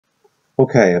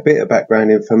Okay, a bit of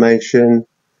background information,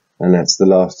 and that's the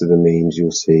last of the memes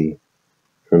you'll see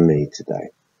from me today.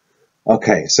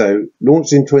 Okay, so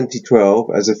launched in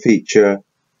 2012 as a feature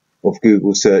of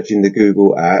Google search in the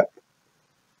Google app,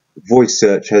 voice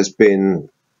search has been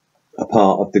a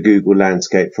part of the Google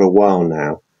landscape for a while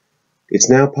now. It's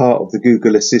now part of the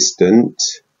Google Assistant,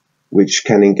 which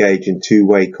can engage in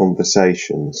two-way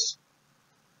conversations.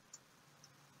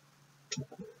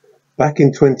 Back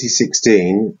in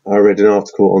 2016, I read an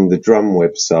article on the Drum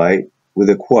website with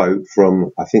a quote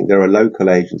from, I think they're a local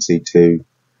agency to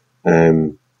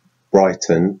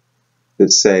Brighton,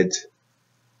 that said,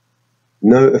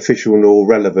 "No official nor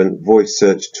relevant voice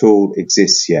search tool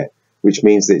exists yet, which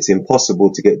means that it's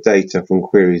impossible to get data from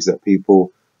queries that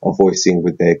people are voicing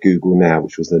with their Google Now,"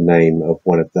 which was the name of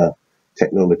one of the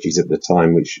technologies at the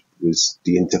time, which was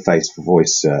the interface for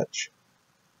voice search.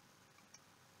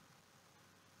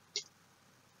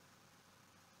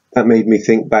 That made me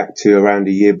think back to around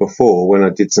a year before when I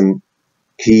did some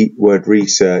keyword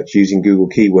research using Google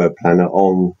Keyword Planner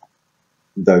on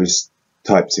those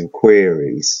types of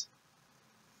queries.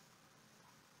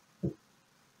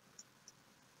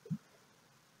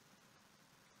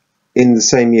 In the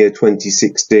same year,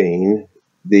 2016,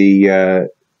 the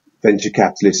venture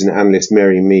capitalist and analyst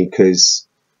Mary Meeker's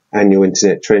annual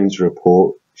Internet Trends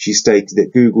report, she stated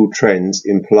that Google Trends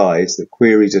implies that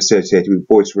queries associated with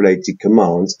voice-related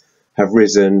commands have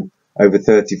risen over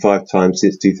 35 times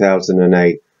since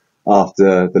 2008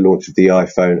 after the launch of the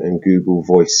iPhone and Google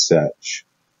Voice Search.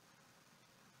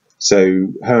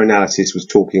 So her analysis was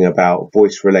talking about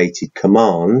voice-related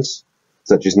commands,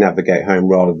 such as navigate home,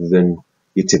 rather than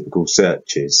your typical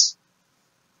searches.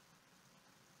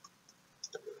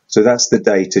 So that's the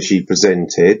data she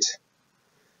presented.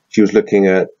 She was looking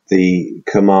at the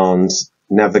commands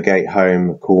navigate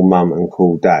home, call mum and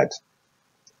call dad.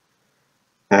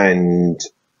 And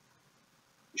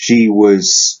she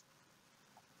was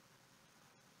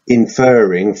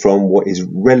inferring from what is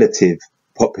relative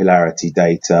popularity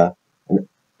data an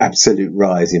absolute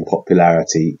rise in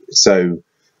popularity. So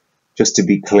just to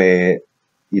be clear,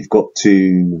 you've got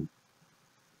to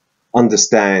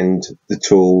understand the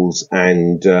tools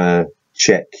and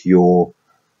check your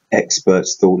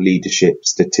experts' thought leadership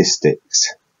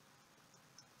statistics.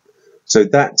 So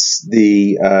that's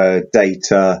the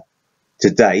data to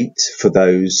date for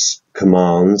those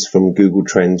commands from Google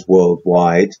Trends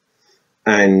worldwide.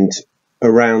 And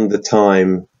around the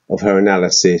time of her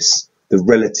analysis, the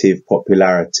relative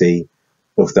popularity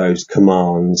of those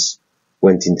commands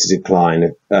went into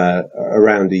decline.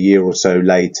 Around a year or so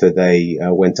later, they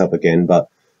went up again, but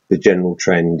the general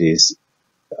trend is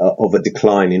of a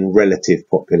decline in relative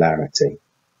popularity.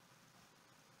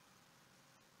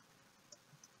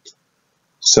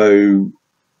 So,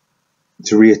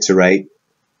 to reiterate,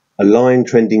 a line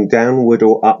trending downward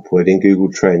or upward in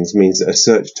Google Trends means that a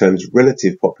search term's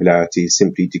relative popularity is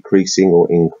simply decreasing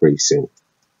or increasing.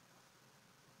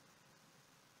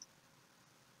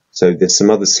 So there's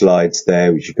some other slides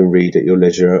there which you can read at your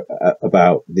leisure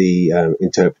about the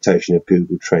interpretation of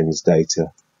Google Trends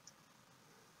data.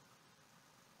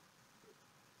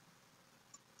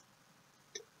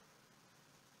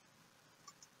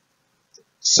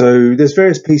 So there's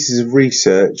various pieces of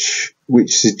research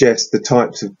which suggest the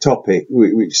types of topic,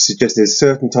 which suggest there's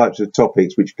certain types of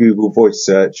topics which Google Voice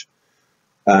Search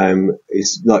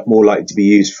is more likely to be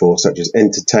used for, such as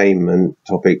entertainment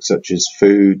topics such as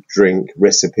food, drink,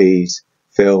 recipes,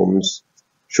 films,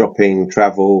 shopping,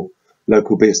 travel,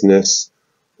 local business,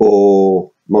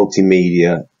 or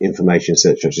multimedia information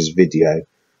search such as video.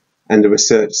 And the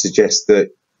research suggests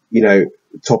that,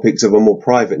 topics of a more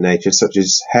private nature, such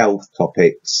as health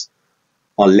topics,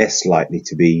 are less likely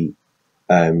to be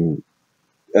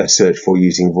searched for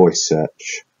using voice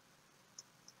search.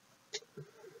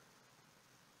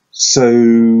 So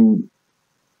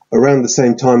around the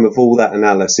same time of all that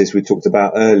analysis we talked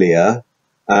about earlier,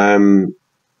 the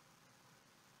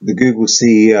Google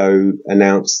CEO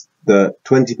announced that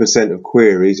 20% of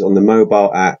queries on the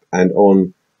mobile app and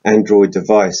on Android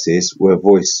devices were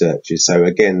voice searches. So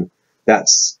again,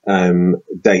 that's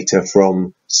data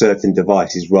from certain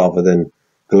devices rather than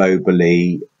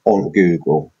globally on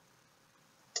Google.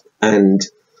 And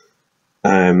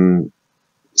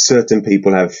certain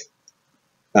people have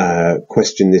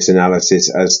questioned this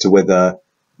analysis as to whether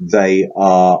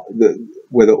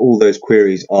whether all those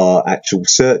queries are actual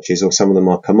searches or some of them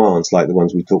are commands, like the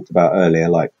ones we talked about earlier,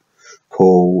 like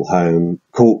call home,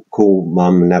 call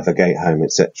mum, navigate home,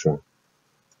 etc.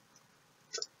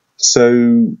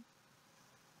 So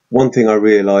one thing I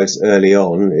realized early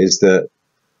on is that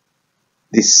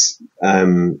this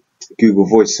Google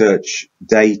voice search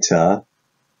data,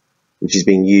 which is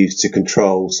being used to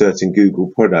control certain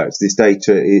Google products. This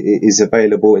data is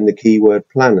available in the keyword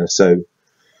planner. So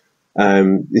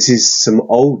this is some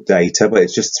old data, but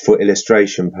it's just for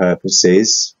illustration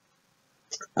purposes.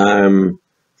 From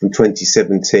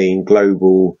 2017,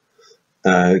 global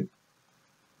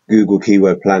Google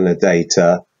keyword planner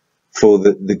data for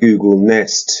the Google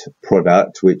Nest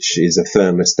product, which is a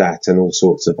thermostat and all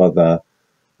sorts of other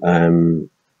home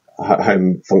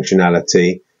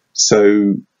functionality.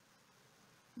 So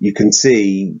you can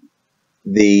see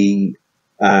the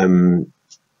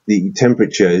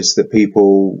temperatures that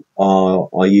people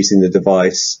are using the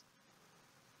device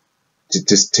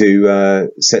to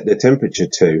set their temperature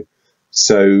to.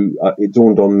 So it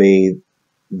dawned on me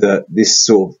that this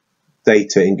sort of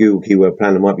data in Google Keyword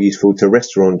Planner might be useful to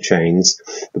restaurant chains,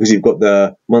 because you've got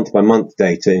the month-by-month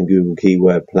data in Google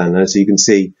Keyword Planner, so you can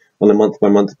see on a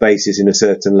month-by-month basis in a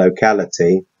certain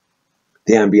locality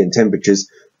the ambient temperatures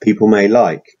people may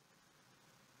like.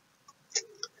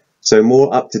 So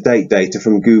more up-to-date data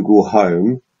from Google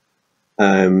Home.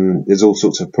 There's all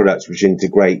sorts of products which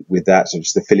integrate with that, such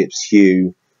as the Philips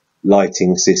Hue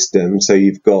lighting system. So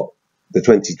you've got the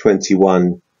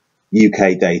 2021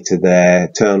 UK data there,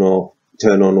 turn on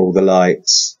all the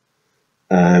lights,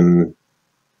 do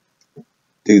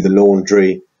the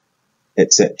laundry,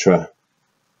 etc.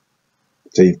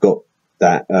 So you've got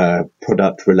that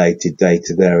product related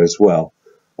data there as well.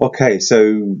 Okay,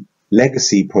 so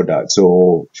legacy products,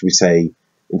 or should we say,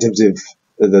 in terms of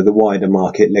the wider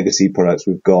market, legacy products,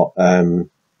 we've got the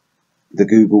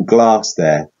Google Glass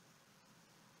there,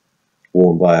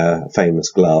 worn by a famous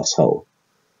glass hole.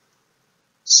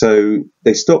 So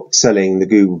they stopped selling the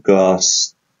Google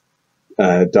Glass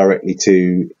directly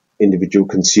to individual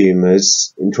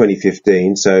consumers in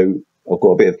 2015. So I've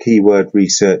got a bit of keyword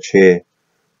research here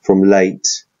from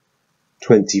late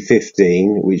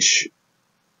 2015, which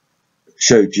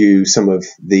showed you some of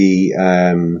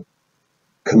the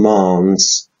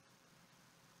commands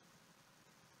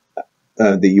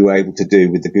that you were able to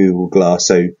do with the Google Glass.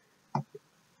 So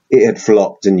it had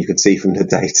flopped, and you could see from the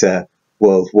data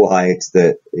worldwide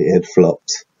that it had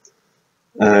flopped.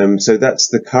 So that's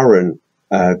the current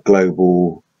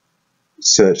global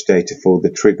search data for the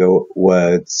trigger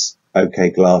words OK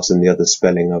Glass and the other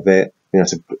spelling of it. I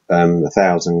think that's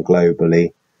 1,000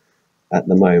 globally at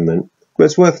the moment. But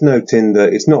it's worth noting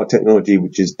that it's not a technology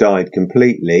which has died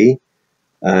completely.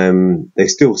 They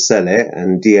still sell it,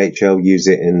 and DHL use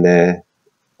it in their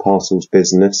parcels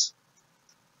business.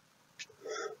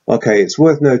 Okay, it's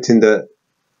worth noting that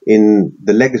in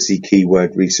the legacy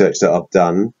keyword research that I've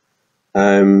done,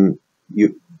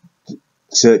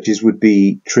 searches would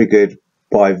be triggered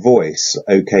by voice,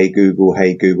 OK Google,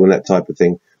 Hey Google, and that type of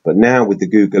thing. But now with the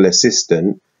Google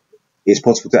Assistant, it's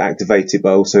possible to activate it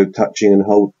by also touching and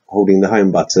holding the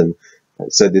home button.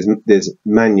 So there's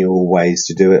manual ways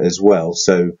to do it as well.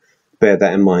 So bear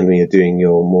that in mind when you're doing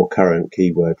your more current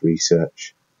keyword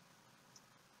research.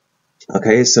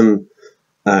 Okay, here's some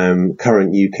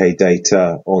current UK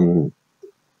data on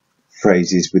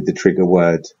phrases with the trigger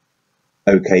word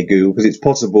OK Google, because it's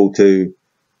possible to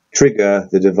trigger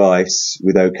the device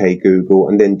with OK Google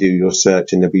and then do your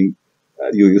search, and there'll be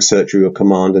your search or your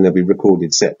command, and they'll be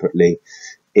recorded separately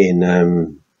in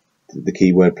the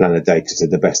keyword planner data, to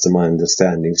the best of my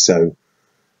understanding. So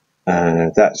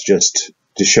that's just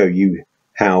to show you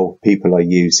how people are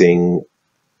using,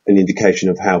 an indication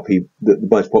of how the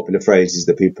most popular phrases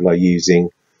that people are using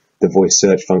the voice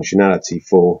search functionality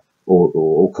for,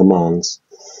 or commands.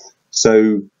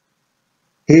 So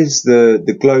here's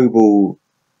the global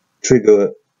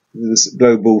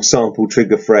global sample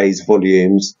trigger phrase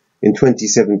volumes. In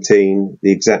 2017,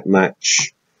 the exact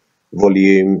match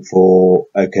volume for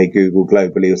OK Google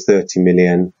globally was 30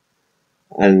 million,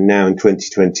 and now in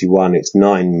 2021 it's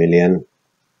 9 million.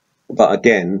 But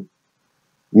again,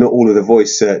 not all of the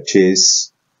voice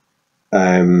searches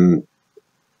are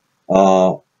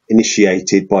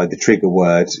initiated by the trigger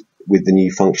word with the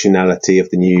new functionality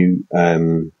of the new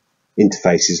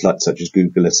interfaces, such as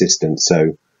Google Assistant.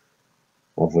 So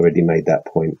I've already made that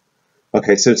point.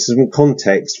 Okay, so some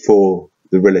context for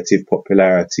the relative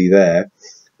popularity there.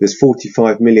 There's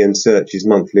 45 million searches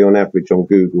monthly on average on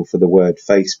Google for the word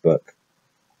Facebook.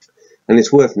 And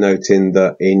it's worth noting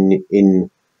that in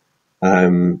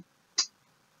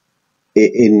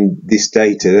this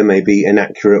data, there may be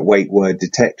inaccurate wait word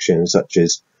detection, such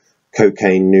as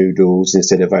cocaine noodles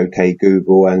instead of OK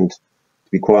Google. And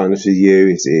to be quite honest with you,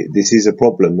 this is a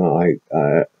problem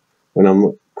that when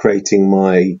I'm creating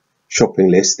my shopping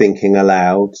list, thinking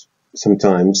aloud,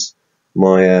 sometimes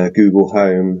my Google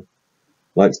Home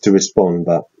likes to respond,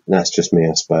 but that's just me,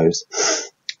 I suppose.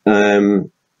 All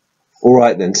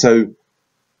right then, so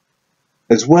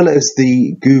as well as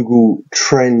the Google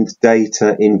Trend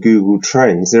data in Google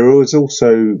Trends, there is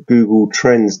also Google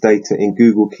Trends data in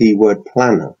Google Keyword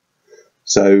Planner.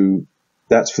 So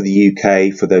that's for the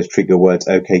UK, for those trigger words,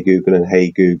 OK Google and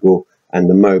Hey Google, and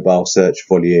the mobile search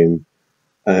volume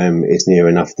is near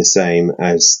enough the same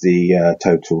as the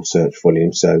total search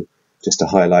volume. So just to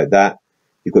highlight that,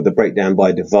 you've got the breakdown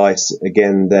by device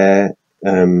again there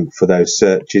for those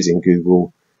searches in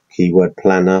Google Keyword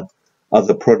Planner.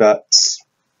 Other products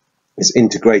is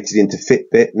integrated into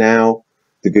Fitbit now,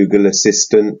 the Google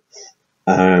Assistant.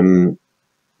 Google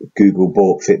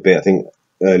bought Fitbit, I think,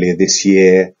 earlier this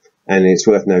year, and it's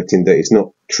worth noting that it's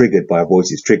not triggered by a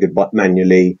voice, it's triggered by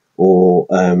manually, or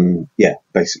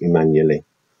basically manually.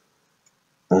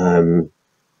 And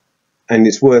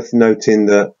it's worth noting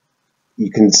that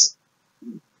you can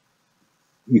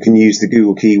use the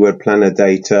Google Keyword Planner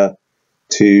data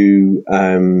to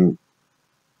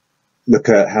look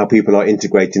at how people are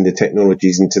integrating the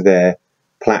technologies into their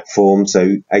platform.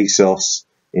 So ASOS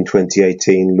in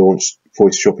 2018 launched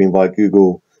voice shopping by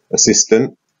Google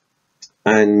Assistant,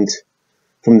 and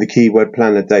from the Keyword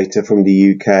Planner data from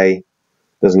the UK,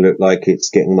 doesn't look like it's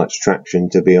getting much traction,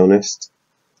 to be honest.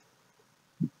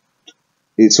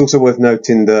 It's also worth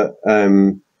noting that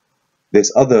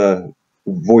there's other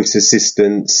voice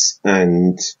assistants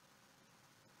and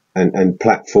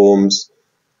platforms,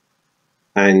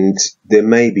 and there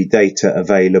may be data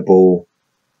available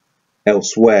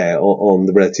elsewhere on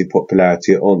the relative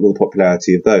popularity, on the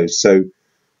popularity of those. So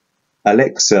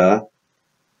Alexa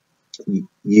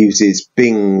uses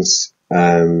Bing's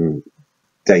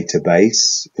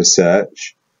database for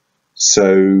search,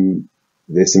 so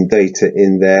there's some data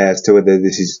in there as to whether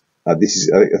this is I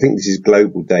think this is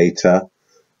global data.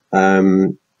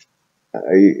 I'm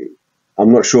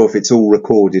not sure if it's all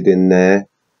recorded in there,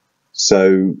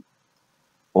 so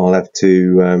I'll have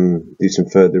to do some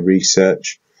further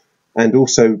research. And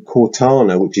also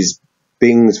Cortana, which is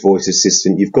Bing's voice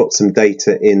assistant, you've got some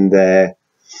data in there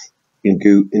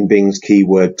in Bing's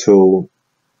keyword tool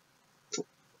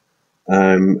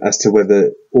as to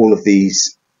whether all of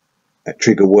these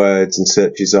trigger words and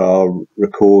searches are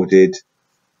recorded.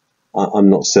 I'm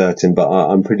not certain, but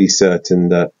I'm pretty certain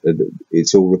that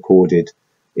it's all recorded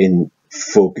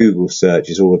for Google search,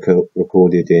 it's all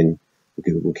recorded in the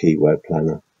Google Keyword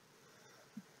Planner.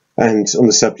 And on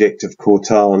the subject of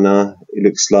Cortana, it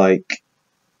looks like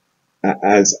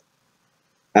as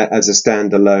a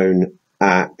standalone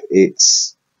app,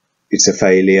 it's a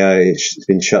failure. It's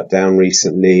been shut down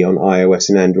recently on iOS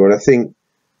and Android. I think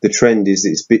the trend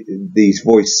is these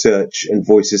voice search and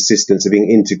voice assistants are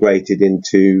being integrated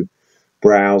into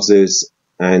browsers,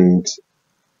 and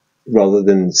rather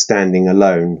than standing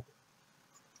alone.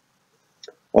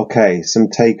 Okay, some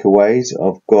takeaways.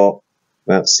 I've got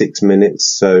about 6 minutes,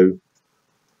 so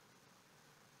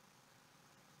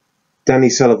Danny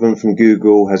Sullivan from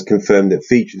Google has confirmed that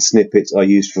featured snippets are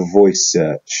used for voice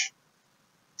search,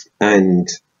 and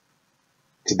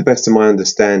to the best of my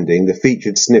understanding, the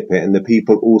featured snippet and the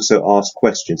people also ask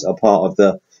questions are part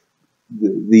of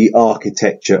the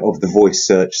architecture of the voice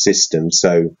search system.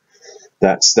 So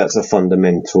that's a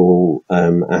fundamental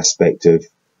aspect of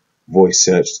voice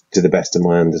search, to the best of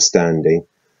my understanding.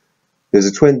 There's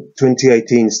a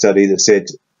 2018 study that said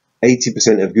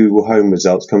 80% of Google Home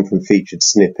results come from featured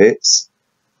snippets,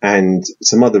 and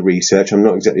some other research, I'm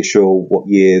not exactly sure what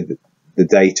year the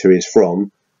data is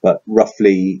from, but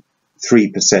roughly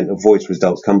 3% of voice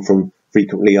results come from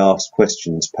frequently asked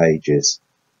questions pages.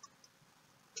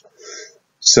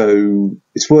 So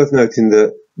it's worth noting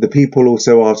that the people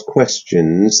also ask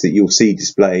questions that you'll see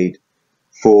displayed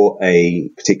for a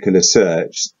particular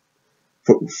search.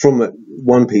 From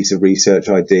one piece of research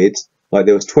I did, like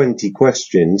there was 20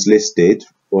 questions listed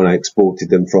when I exported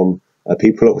them from a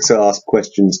people also ask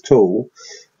questions tool,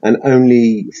 and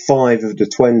only 5 of the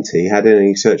 20 had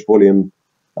any search volume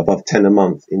above 10 a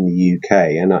month in the UK.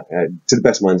 And to the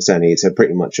best of my understanding, it's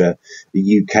pretty much a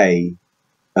UK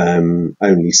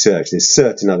only search. There's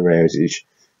certain other areas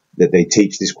that they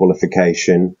teach this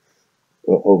qualification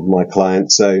of my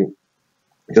clients, so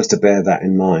just to bear that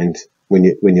in mind when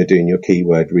you're doing your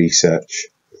keyword research.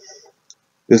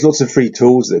 There's lots of free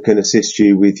tools that can assist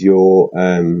you with your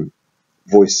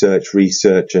voice search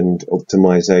research and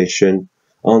optimization.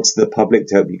 Answer the Public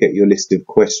to help you get your list of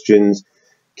questions.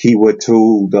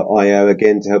 Keywordtool.io,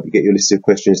 again, to help you get your list of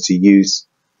questions to use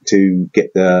to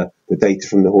get the data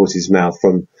from the horse's mouth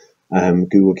from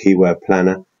Google Keyword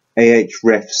Planner.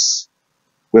 Ahrefs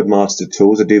Webmaster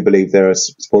Tools, I do believe they're a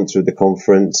sponsor of the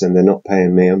conference and they're not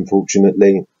paying me,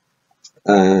 unfortunately.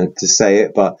 to say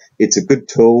it, but it's a good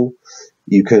tool.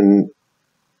 You can,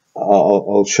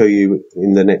 I'll show you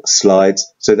in the next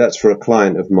slides. So that's for a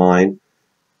client of mine.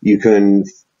 You can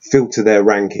filter their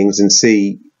rankings and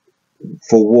see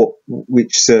for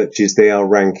which searches they are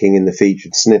ranking in the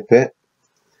featured snippet,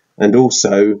 and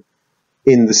also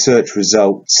in the search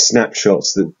results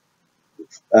snapshots that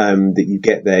that you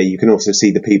get there, you can also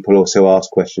see the people also ask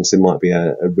questions. There might be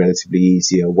a relatively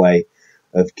easier way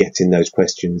of getting those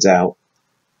questions out.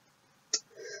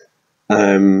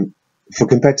 For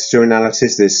competitor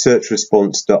analysis, there's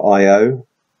searchresponse.io.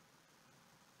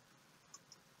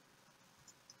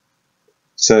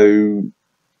 So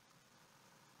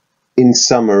in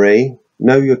summary,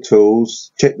 know your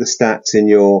tools, check the stats in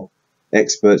your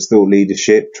experts thought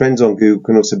leadership. Trends on Google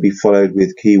can also be followed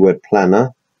with keyword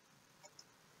planner.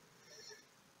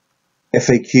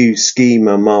 FAQ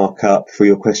schema markup for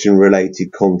your question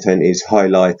related content is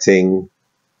highlighting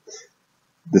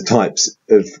the types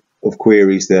of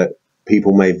queries that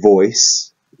people may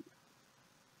voice,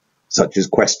 such as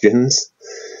questions.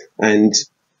 And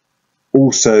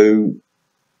also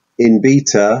in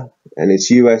beta, and it's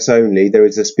US only, there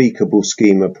is a speakable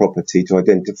schema property to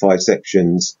identify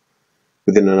sections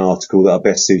within an article that are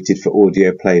best suited for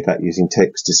audio playback using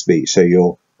text to speech. So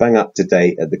you're bang up to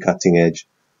date at the cutting edge,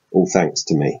 all thanks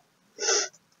to me.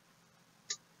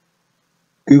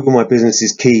 Google My Business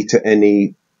is key to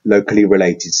any locally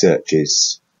related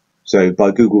searches. So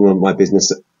by Google My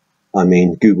Business, I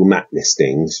mean Google Map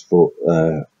listings. For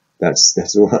that's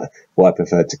what I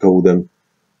prefer to call them.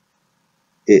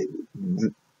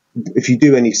 If you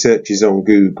do any searches on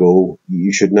Google,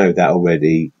 you should know that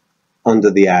already.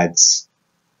 Under the ads,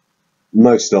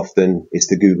 most often it's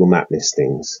the Google Map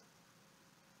listings.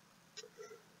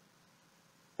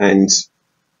 And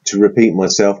to repeat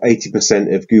myself,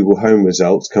 80% of Google Home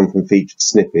results come from featured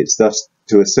snippets. Thus,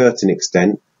 to a certain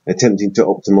extent, attempting to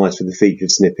optimize for the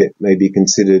featured snippet may be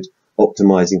considered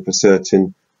optimizing for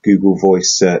certain Google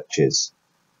Voice searches.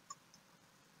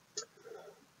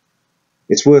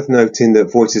 It's worth noting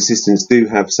that voice assistants do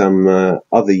have some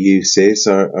other uses.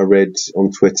 I read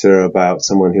on Twitter about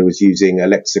someone who was using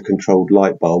Alexa-controlled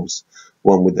light bulbs,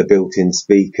 one with a built-in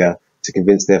speaker, to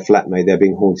convince their flatmate they're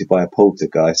being haunted by a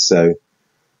poltergeist. So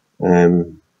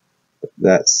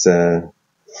that's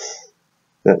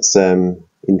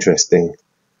interesting.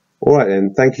 All right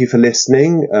then, thank you for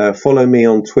listening. Follow me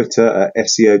on Twitter at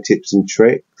SEO Tips and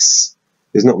Tricks.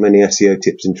 There's not many SEO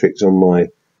tips and tricks on my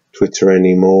Twitter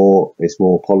anymore. It's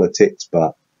more politics,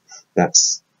 but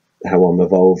that's how I'm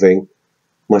evolving.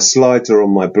 My slides are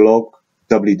on my blog,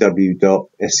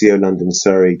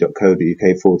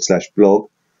 www.seolondonsurrey.co.uk/blog.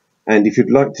 And if you'd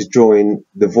like to join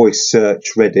the voice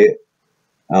search Reddit,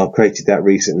 I've created that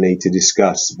recently to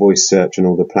discuss voice search on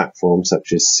all the platforms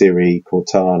such as Siri,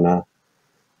 Cortana,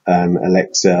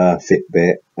 Alexa,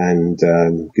 Fitbit, and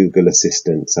Google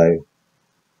Assistant. So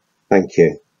thank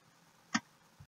you.